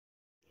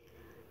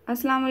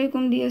Assalamu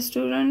alaikum dear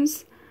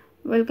students,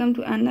 welcome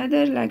to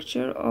another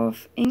lecture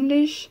of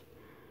English.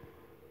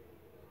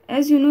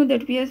 As you know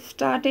that we have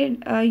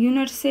started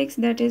unit 6,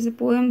 that is a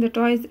poem The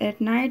Toys at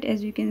Night,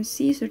 as you can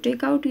see. So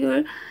take out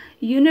your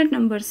unit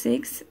number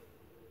 6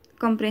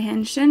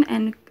 comprehension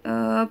and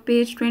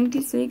page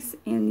 26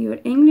 in your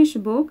English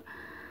book.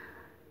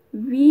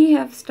 We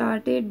have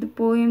started the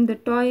poem The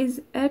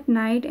Toys at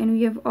Night and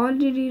we have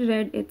already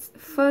read its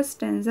first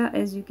stanza,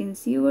 as you can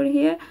see over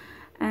here.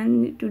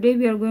 And today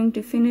we are going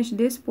to finish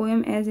this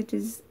poem as it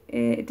is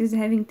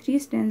having 3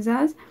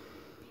 stanzas.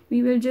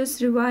 We will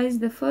just revise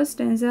the first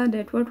stanza,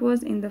 that what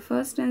was in the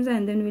first stanza,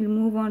 and then we'll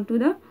move on to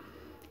the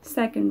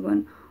second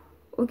one.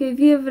 Okay,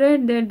 we have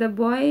read that the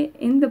boy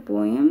in the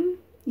poem,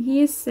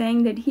 he is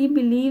saying that he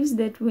believes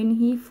that when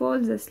he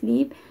falls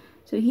asleep,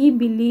 so he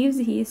believes,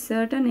 he is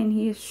certain and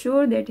he is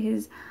sure that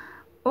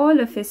all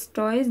of his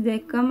toys, they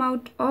come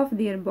out of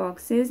their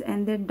boxes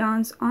and they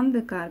dance on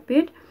the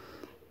carpet.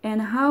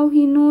 And how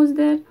he knows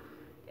that,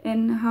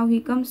 and how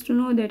he comes to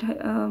know that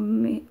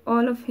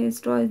all of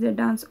his toys, they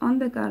dance on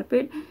the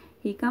carpet,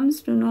 he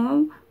comes to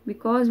know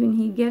because when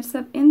he gets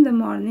up in the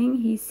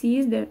morning, he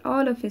sees that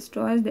all of his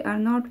toys, they are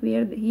not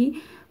where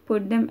he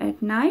put them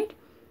at night,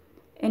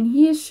 and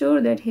he is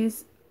sure that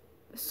his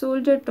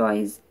soldier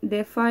toys,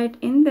 they fight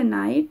in the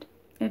night,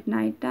 at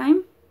night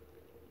time.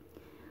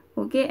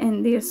 Okay,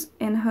 and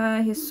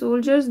his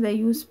soldiers, they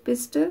use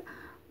pistol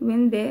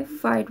when they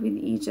fight with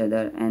each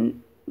other,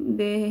 and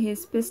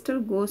his pistol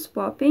goes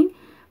popping.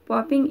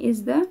 Popping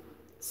is the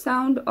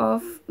sound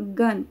of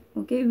gun.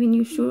 Okay, when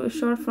you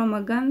shot from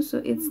a gun, so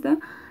it's the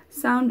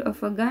sound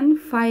of a gun.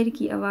 Fire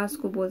की आवाज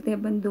को बोलते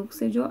हैं, बंदूक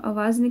से जो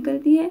आवाज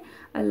निकलती है,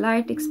 a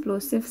light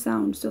explosive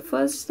sound. So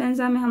first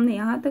stanza में हमने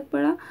यहाँ तक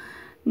पढ़ा.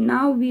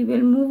 Now we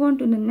will move on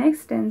to the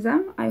next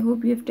stanza. I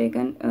hope you have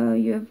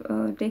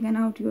taken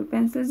out your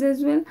pencils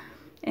as well,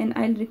 and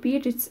I'll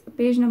repeat. It's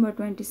page number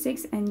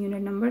 26 and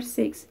unit number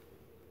 6.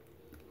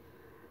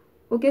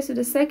 Okay, so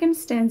the second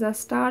stanza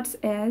starts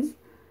as,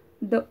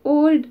 the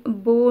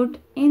old boat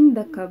in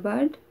the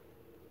cupboard,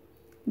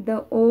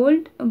 the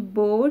old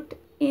boat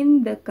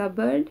in the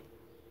cupboard,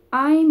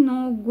 I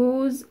know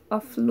goes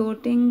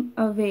a-floating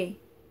away.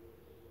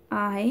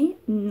 I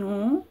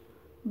know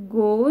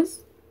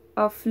goes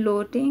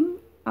a-floating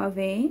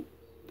away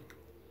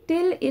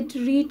till it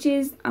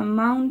reaches a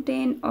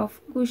mountain of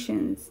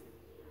cushions.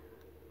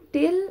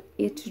 Till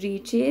it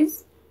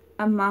reaches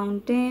a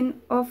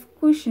mountain of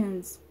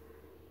cushions,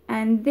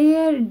 and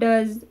there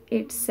does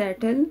it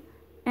settle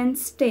and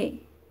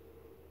stay.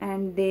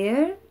 And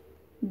there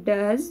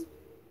does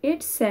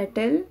it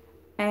settle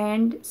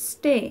and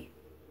stay.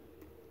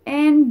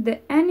 And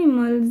the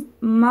animals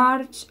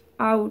march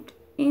out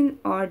in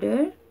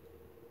order,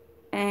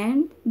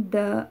 and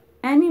the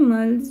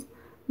animals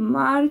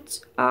march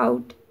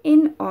out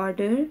in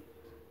order,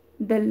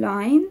 the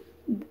lion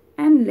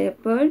and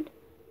leopard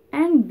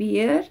and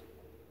bear.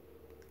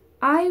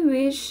 I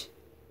wish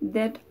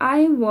that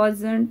I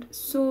wasn't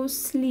so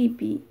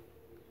sleepy.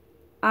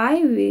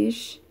 I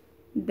wish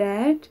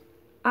that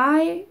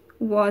I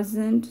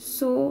wasn't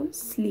so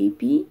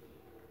sleepy,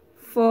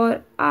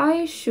 for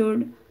I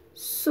should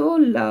so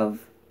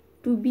love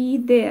to be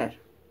there.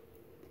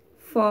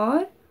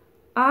 For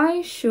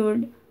I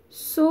should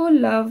so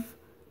love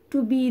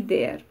to be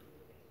there.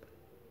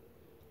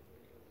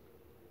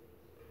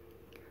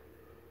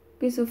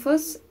 Okay, so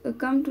first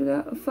come to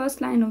the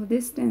first line of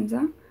this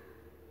stanza.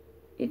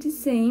 It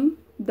is saying,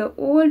 the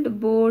old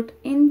boat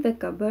in the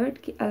cupboard,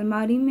 कि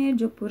अलमारी में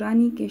जो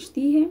पुरानी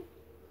किश्ती है,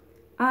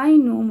 I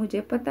know,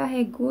 मुझे पता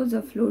है, goes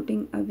a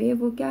floating away,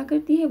 वो क्या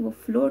करती है, वो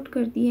float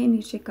करती है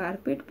नीचे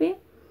कारपेट पे.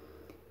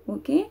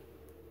 Okay,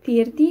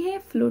 तैरती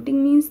है,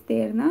 floating means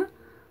तैरना.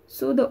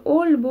 So the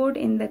old boat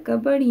in the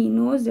cupboard, he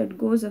knows that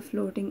goes a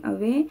floating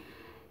away.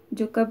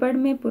 जो कबर्ड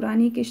में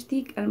पुरानी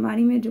किश्ती,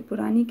 अलमारी में जो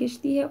पुरानी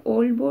किश्ती है,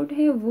 ओल्ड बोट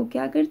है, वो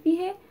क्या करती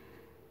है,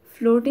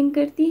 फ्लोटिंग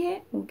करती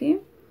है. Okay,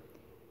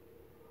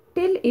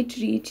 till it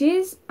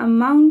reaches a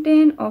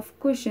mountain of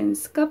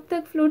cushions, कब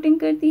तक फ्लोटिंग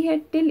करती है,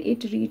 till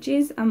it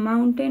reaches a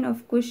mountain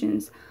of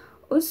cushions,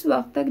 उस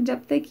वक्त तक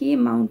जब तक ये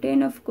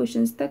माउंटेन ऑफ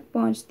कुशंस तक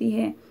पहुंचती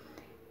है.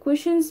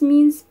 Cushions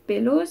means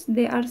pillows,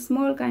 they are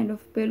small kind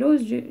of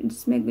pillows,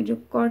 जिसमें जो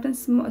कॉटन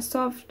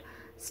सॉफ्ट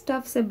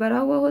स्टफ से भरा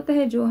हुआ होता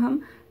है, जो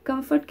हम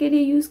कंफर्ट के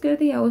लिए यूज़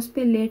करते हैं या उस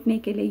पर लेटने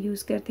के लिए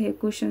यूज़ करते हैं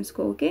कुशंस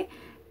को. ओके,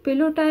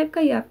 पिलो टाइप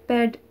का या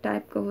पैड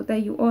टाइप का होता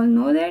है. You all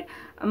know that.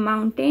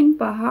 Mountain,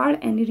 पहाड़,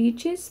 एंड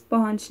रीचेस,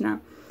 पहुंचना.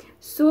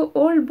 सो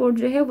ओल्ड बोट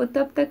जो है वो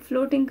तब तक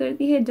फ्लोटिंग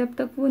करती है जब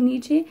तक वो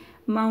नीचे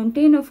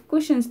माउंटेन ऑफ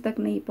कुशंस तक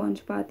नहीं पहुंच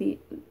पाती.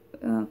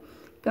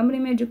 कमरे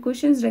में जो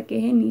कुशंस रखे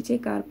हैं नीचे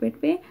कारपेट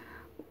पे,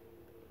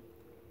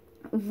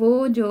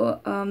 वो जो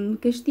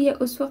किश्ती है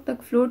उस वक्त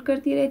तक फ्लोट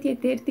करती रहती है,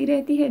 तैरती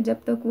रहती है,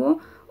 जब तक वो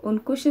उन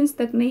कुशंस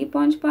तक नहीं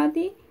पहुंच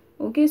पाती.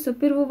 ओके, सो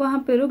फिर वो वहाँ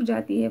पे रुक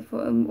जाती है.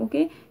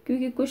 ओके,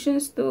 क्योंकि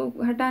कुशंस तो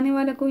हटाने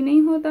वाला कोई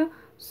नहीं होता.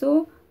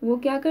 सो वो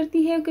क्या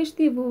करती है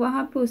किश्ती, वो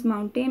वहाँ पे उस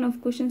माउंटेन ऑफ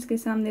कुशंस के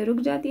सामने रुक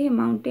जाती है.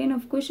 माउंटेन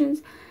ऑफ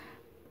कुशंस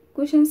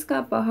क्वेश्चंस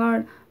का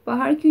पहाड़।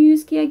 पहाड़ क्यों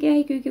यूज़ किया गया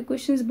है? क्योंकि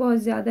क्वेश्चंस बहुत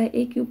ज़्यादा है,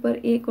 एक के ऊपर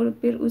एक और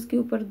फिर उसके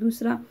ऊपर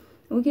दूसरा।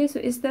 ओके, सो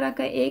इस तरह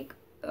का एक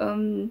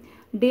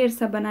ढेर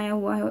सा बनाया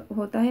हुआ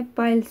होता है,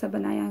 पाइल सा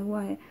बनाया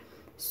हुआ है।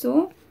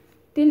 So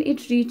till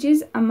it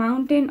reaches a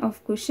mountain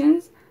of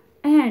questions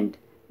and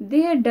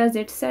there does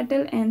it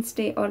settle and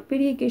stay. और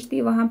फिर ये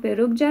किश्ती वहाँ पे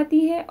रुक जाती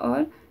है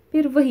और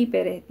फिर वहीं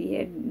पे रहती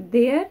है।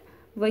 देयर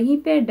वहीं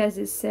पे, does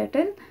it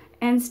settle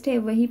and stay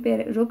वहीं पे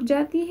रुक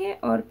जाती है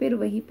और फिर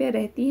वहीं पे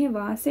रहती है,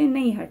 वहाँ से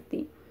नहीं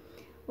हटती।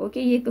 ओके,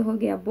 ये तो हो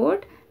गया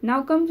boat.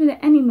 Now come to the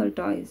animal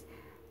toys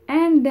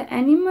and the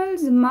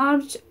animals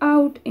March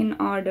out in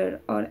order.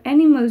 और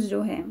एनिमल्स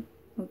जो है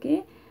ओके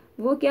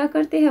वो क्या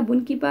करते हैं? अब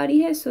उनकी पारी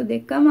है, सो दे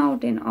come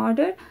out in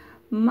order.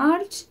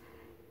 March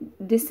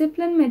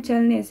discipline में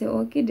चलने से।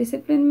 ओके,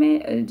 डिसिप्लिन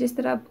में जिस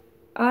तरह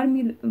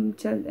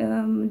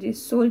आर्मी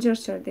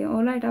सोल्जर्स चलते हैं।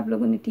 ऑलराइट, आप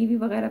लोगों ने टीवी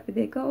वगैरह पे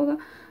देखा होगा,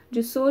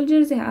 जो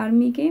सोल्जर्स हैं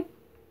आर्मी के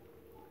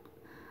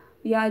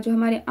या जो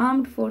हमारे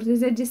आर्म्ड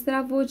फोर्सेस है, जिस तरह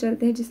वो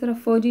चलते हैं, जिस तरह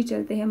फौजी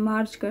चलते हैं,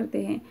 मार्च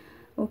करते हैं।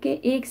 ओके,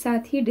 एक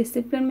साथ ही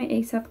डिसिप्लिन में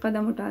एक साथ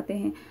कदम उठाते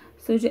हैं।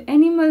 सो जो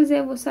एनिमल्स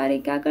है वो सारे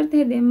क्या करते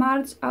हैं? दे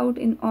मार्च आउट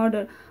इन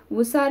ऑर्डर।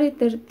 वो सारे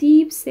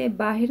तरतीब से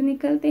बाहर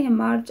निकलते हैं।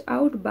 मार्च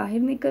आउट, बाहर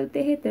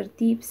निकलते हैं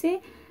तरतीब से।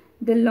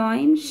 द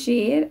लॉयन,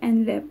 शेर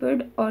एंड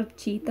लेपर्ड और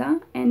चीता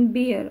एंड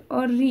बेयर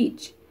और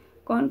रीच।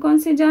 कौन कौन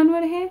से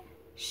जानवर हैं?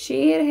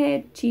 शेर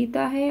है,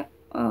 चीता है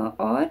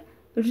और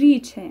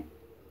रीच है।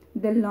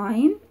 The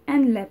lion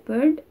and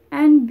leopard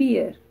and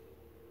beer.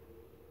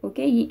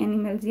 Okay, ये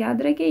एनिमल्स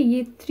याद रखें।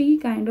 ये 3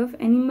 काइंड ऑफ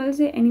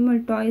एनिमल्स है, एनिमल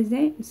टॉयज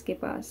है इसके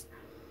पास।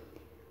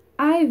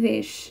 I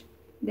wish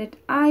that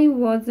I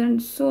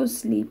wasn't so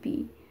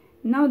sleepy.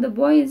 Now the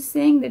boy is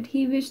saying that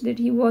he wish that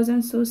he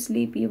wasn't so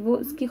sleepy. वो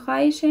उसकी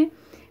ख्वाहिश है,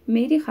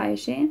 मेरी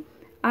ख्वाहिश है।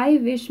 आई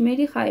विश,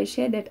 मेरी ख्वाहिश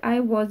है that I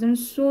wasn't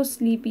so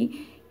sleepy,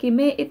 कि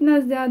मैं इतना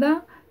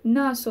ज़्यादा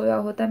ना सोया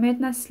होता, मैं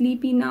इतना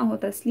स्लीपी ना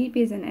होता। स्लीप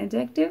इज़ एन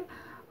एडजेक्टिव,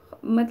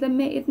 मतलब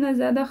मैं इतना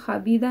ज़्यादा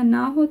खाबीदा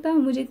ना होता,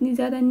 मुझे इतनी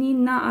ज़्यादा नींद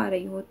ना आ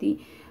रही होती।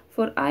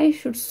 For I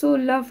should so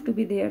love to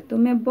be there, तो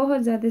मैं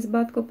बहुत ज़्यादा इस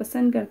बात को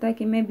पसंद करता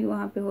कि मैं भी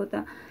वहाँ पे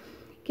होता।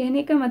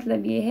 कहने का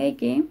मतलब ये है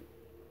कि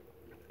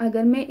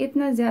अगर मैं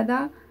इतना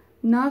ज़्यादा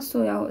ना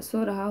सो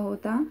रहा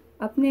होता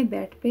अपने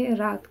बेड पे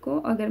रात को,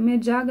 अगर मैं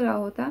जाग रहा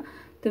होता,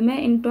 तो मैं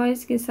इन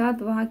टॉयज़ के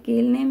साथ वहाँ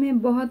खेलने में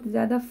बहुत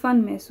ज़्यादा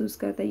फ़न महसूस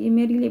करता। ये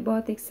मेरे लिए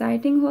बहुत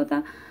एक्साइटिंग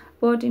होता,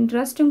 बहुत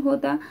इंटरेस्टिंग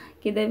होता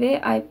कि the way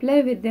I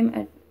play with them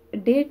at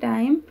day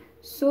time,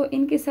 सो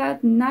इनके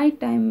साथ नाइट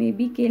टाइम में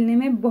भी खेलने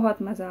में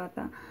बहुत मज़ा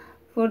आता।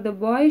 For the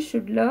boy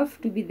should love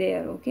to be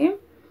there. Okay,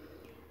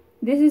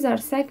 this is our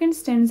second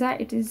stanza.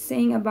 It is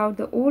saying about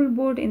the old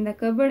boat in the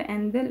cupboard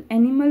and the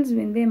animals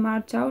when they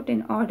March out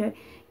in order.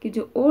 कि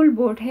जो old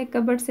boat है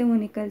cupboard से वो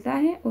निकलता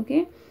है।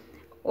 Okay,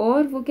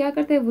 और वो क्या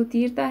करता है? वो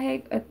तीरता है,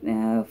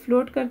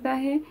 फ्लोट करता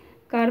है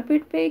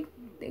कारपेट पे।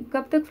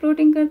 कब तक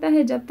फ्लोटिंग करता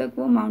है? जब तक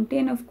वो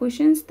माउंटेन ऑफ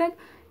क्वेश्चंस तक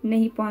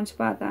नहीं पहुंच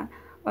पाता,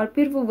 और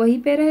फिर वो वहीं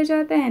पे रह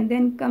जाता है। And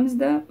then comes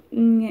the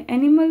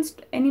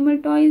animal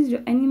toys. जो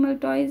एनिमल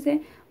टॉयज है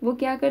वो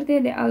क्या करते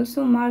हैं? They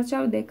also March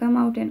out, they come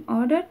out in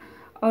order.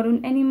 और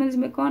उन एनिमल्स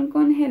में कौन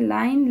कौन है?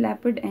 लायन,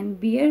 लेपर्ड एंड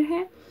बियर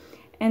है।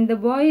 And the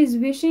boy is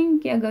wishing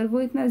कि अगर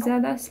वो इतना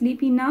ज़्यादा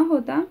स्लीपी ना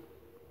होता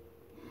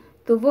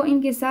तो वो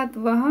इनके साथ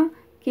वहाँ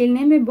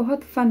खेलने में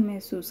बहुत फन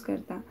महसूस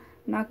करता।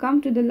 Now come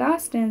to the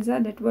last stanza,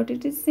 that what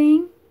it is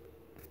saying.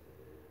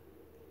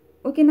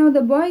 Okay, now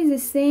the boy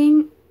is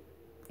saying,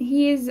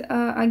 he is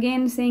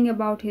again saying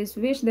about his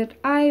wish, that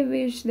I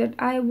wish that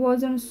I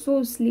wasn't so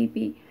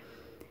sleepy.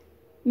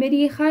 मेरी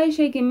ये ख्वाहिश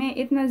है कि मैं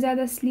इतना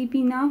ज़्यादा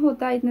sleepy ना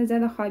होता, इतना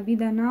ज़्यादा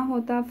ख्वाबीदा ना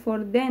होता।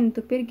 फॉर देन,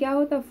 तो फिर क्या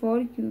होता?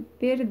 फॉर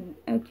फिर,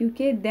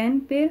 क्योंकि देन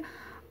फिर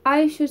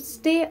I should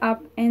stay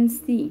up and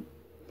सी।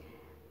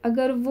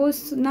 अगर वो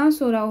ना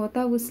सो रहा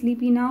होता, वो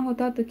स्लीपी ना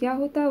होता, तो क्या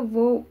होता?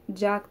 वो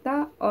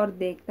जागता और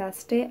देखता।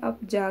 स्टे अप,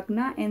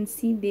 जागना, एंड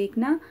सी,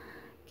 देखना।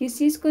 किस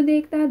चीज़ को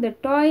देखता? The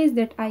toys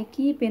that I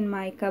keep in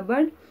my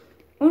cupboard.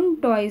 उन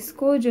टॉयज़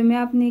को जो मैं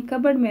अपने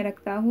कबर्ड में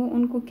रखता हूँ,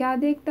 उनको क्या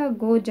देखता?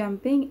 गो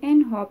jumping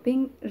and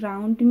hopping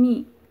round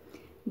me.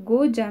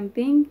 Go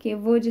jumping, के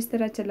वो जिस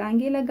तरह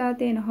छलांगे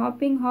लगाते हैं।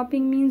 Hopping,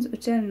 hopping means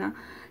उछलना।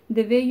 The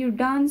way you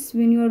dance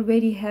when you are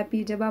very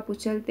happy, जब आप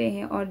उछलते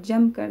हैं और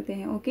जंप करते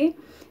हैं। ओके,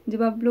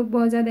 जब आप लोग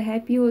बहुत ज़्यादा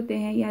हैप्पी होते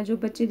हैं, या जो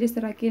बच्चे जिस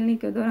तरह खेलने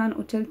के दौरान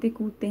उछलते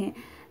कूदते हैं,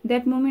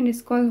 that moment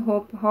is called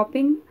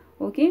hopping.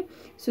 Okay,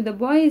 so the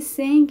boy is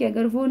saying कि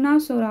अगर वो ना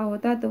सो रहा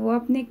होता तो वो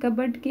अपने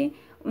कबर्ड के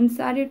उन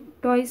सारे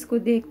टॉयज़ को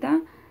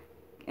देखता।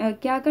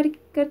 क्या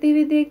करते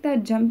हुए देखता?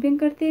 जंपिंग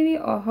करते हुए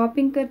और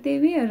हॉपिंग करते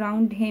हुए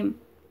अराउंड हिम,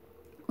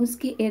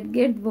 उसके इर्द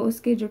गिर्द। वो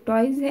उसके जो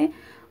टॉयज़ हैं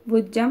वो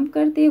जंप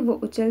करते, वो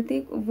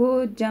उछलते,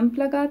 वो जंप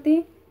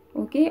लगाते।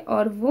 ओके,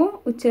 और वो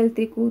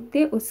उछलते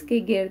कूदते उसके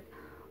गिर्द।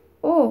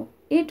 ओ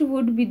it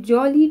would be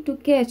jolly to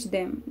catch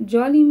them.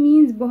 Jolly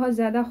means बहुत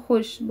ज़्यादा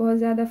खुश, बहुत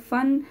ज़्यादा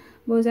फन,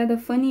 बहुत ज़्यादा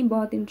फ़नी,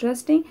 बहुत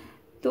इंटरेस्टिंग।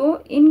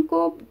 तो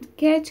इनको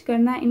कैच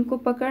करना, इनको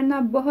पकड़ना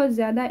बहुत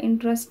ज़्यादा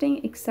इंटरेस्टिंग,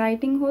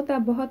 एक्साइटिंग होता,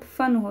 बहुत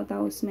फ़न होता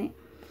उसमें।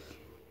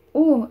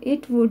 Oh,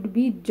 it would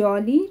be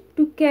jolly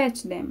to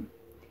catch them.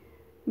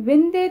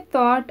 When they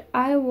thought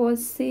I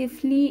was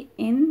safely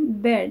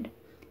in bed.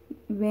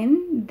 When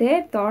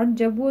they thought,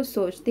 जब वो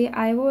सोचते,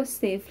 I was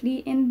safely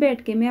in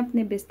bed, कि मैं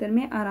अपने बिस्तर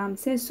में आराम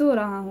से सो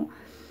रहा हूँ.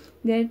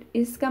 That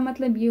इसका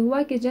मतलब ये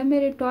हुआ कि जब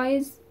मेरे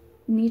टॉयज़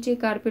नीचे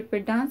कारपेट पे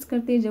डांस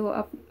करते, जब वो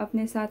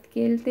अपने साथ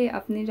खेलते,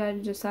 अपने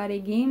जो सारे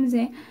गेम्स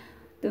हैं,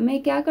 तो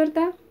मैं क्या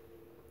करता,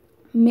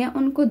 मैं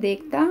उनको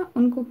देखता,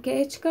 उनको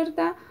कैच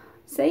करता.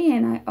 सही है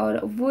ना. और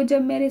वो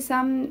जब मेरे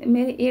सामने,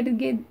 मेरे इर्द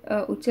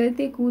गिर्द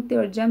उछलते कूदते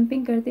और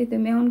जंपिंग करते, तो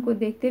मैं उनको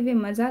देखते हुए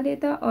मज़ा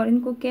लेता और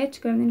इनको कैच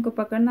करना, इनको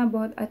पकड़ना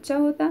बहुत अच्छा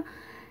होता.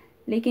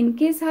 लेकिन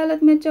किस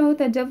हालत में अच्छा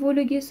होता, जब वो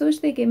लोग ये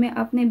सोचते कि मैं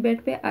अपने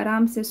बेड पे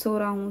आराम से सो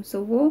रहा हूँ.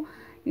 सो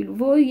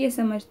वो ये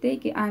समझते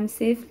कि I am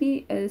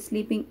safely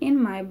sleeping in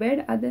my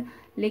bed.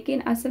 लेकिन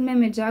असल में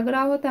मैं जाग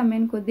रहा होता, मैं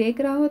इनको देख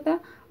रहा होता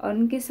और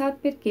उनके साथ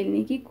फिर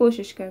खेलने की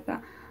कोशिश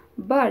करता.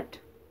 बट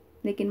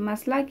लेकिन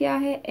मसला क्या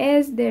है,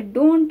 as they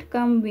don't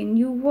come when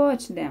you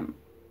watch them.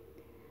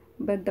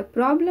 But the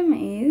problem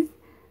is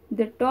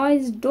the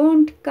toys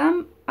don't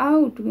come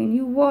out when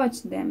you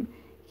watch them.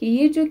 कि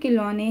ये जो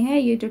खिलौने हैं,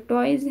 ये जो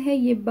टॉयज है,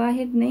 ये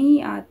बाहर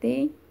नहीं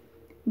आते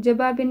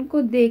जब आप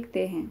इनको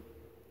देखते हैं.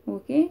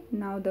 Okay,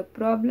 now the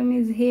problem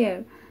is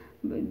here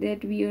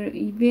that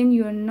when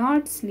you are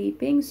not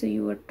sleeping, so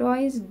your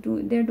toys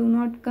do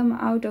not come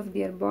out of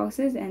their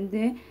boxes and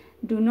they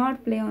do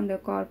not play on the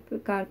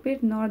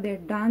carpet nor they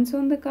dance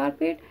on the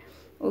carpet.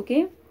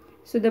 Okay,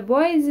 so the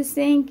boy is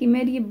saying कि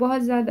मेरी ये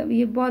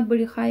बहुत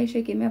बड़ी ख्वाहिश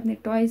है कि मैं अपने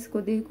टॉयज़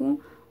को देखूं,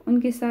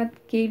 उनके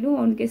साथ खेलूं,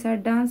 उनके साथ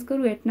डांस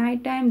करूं at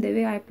night time the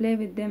way I play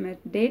with them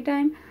at day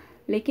time.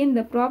 लेकिन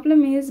the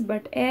problem is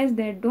but as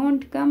they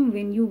don't come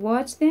when you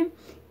watch them,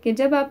 कि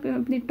जब आप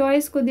अपने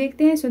टॉयज़ को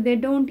देखते हैं, सो दे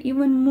डोंट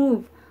इवन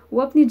मूव,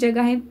 वो अपनी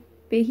जगह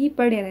पे ही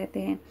पड़े रहते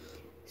हैं.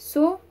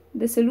 So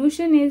the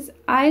solution is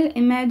I'll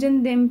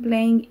imagine them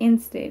playing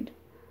instead.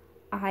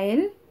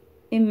 I'll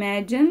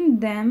imagine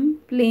them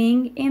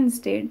playing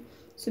instead.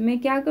 सो मैं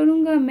क्या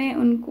करूँगा, मैं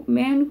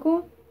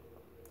उनको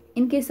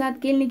इनके साथ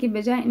खेलने की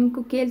बजाय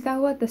इनको खेलता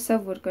हुआ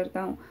तसव्वुर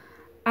करता हूँ.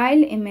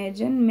 I'll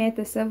imagine, मैं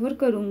तसव्वुर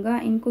करूँगा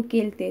इनको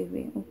खेलते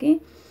हुए. ओके,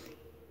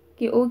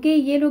 कि ओके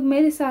ये लोग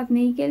मेरे साथ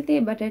नहीं खेलते,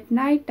 बट एट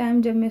नाइट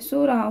टाइम जब मैं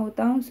सो रहा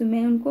होता हूँ, सो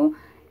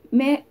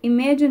मैं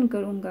इमेजिन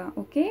करूँगा.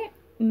 ओके,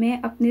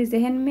 मैं अपने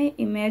जहन में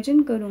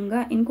इमेजिन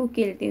करूँगा इनको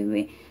खेलते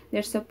हुए.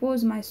 That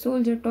suppose my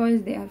soldier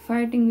toys they are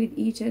fighting with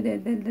each other,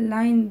 the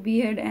lion,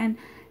 beard and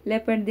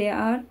leopard they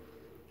are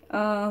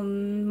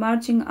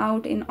marching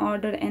out in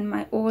order and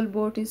my old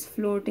boat is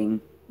floating.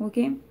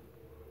 Okay,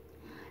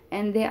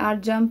 and they are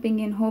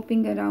jumping and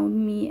hopping around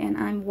me and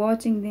I'm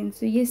watching them.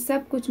 So ये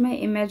सब कुछ मैं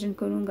imagine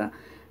करूँगा.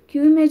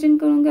 क्यों imagine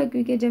करूँगा,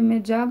 क्योंकि जब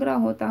मैं जाग रहा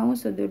होता हूँ,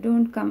 so they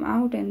don't come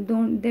out and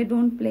they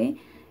don't play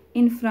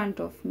in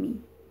front of me.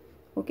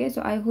 Okay,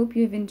 so I hope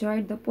you have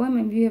enjoyed the poem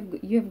and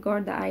you have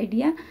got the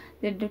idea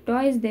that the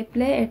toys, they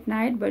play at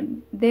night, but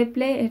they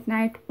play at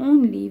night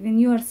only when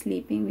you are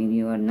sleeping. When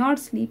you are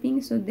not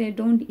sleeping, so they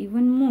don't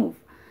even move.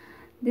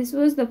 This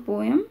was the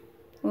poem.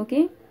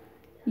 Okay,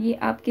 ये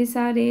आपके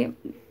सारे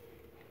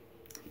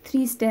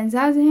 3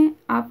 stanzas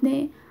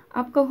हैं.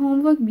 आपका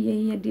homework भी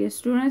यही है dear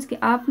students, कि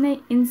आपने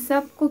इन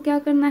सब को क्या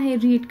करना है,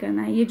 रीड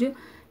करना है. ये जो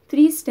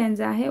 3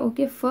 stanza है,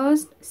 okay,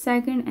 first,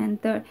 second and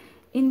third,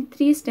 in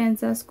 3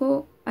 stanzas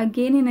को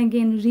अगेन एंड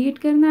अगेन रीड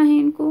करना है.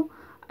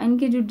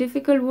 इनके जो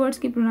डिफ़िकल्ट वर्ड्स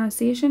की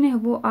प्रोनाउंसिएशन है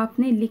वो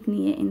आपने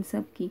लिखनी है इन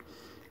सब की.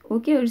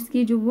 ओके, और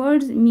इसकी जो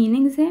वर्ड्स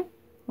मीनिंग्स है,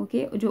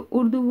 ओके, जो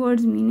उर्दू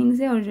वर्ड्स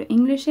मीनिंग्स है और जो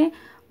इंग्लिश है,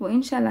 वो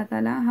इंशाल्लाह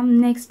ताला हम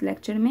नेक्स्ट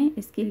लेक्चर में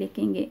इसकी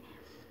लिखेंगे.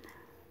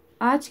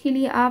 आज के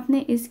लिए आपने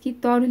इसकी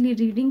थॉरली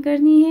रीडिंग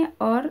करनी है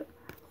और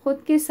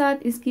ख़ुद के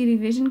साथ इसकी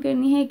रिवीजन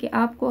करनी है कि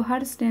आपको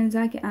हर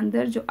स्टेंजा के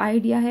अंदर जो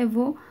आइडिया है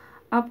वो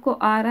आपको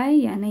आ रहा है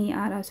या नहीं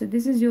आ रहा. So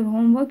this is your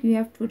homework. You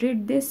have to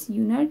read this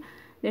unit,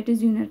 that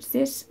is unit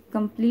 6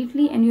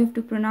 completely, and you have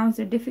to pronounce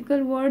the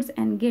difficult words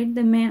and get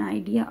the main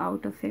idea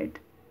out of it.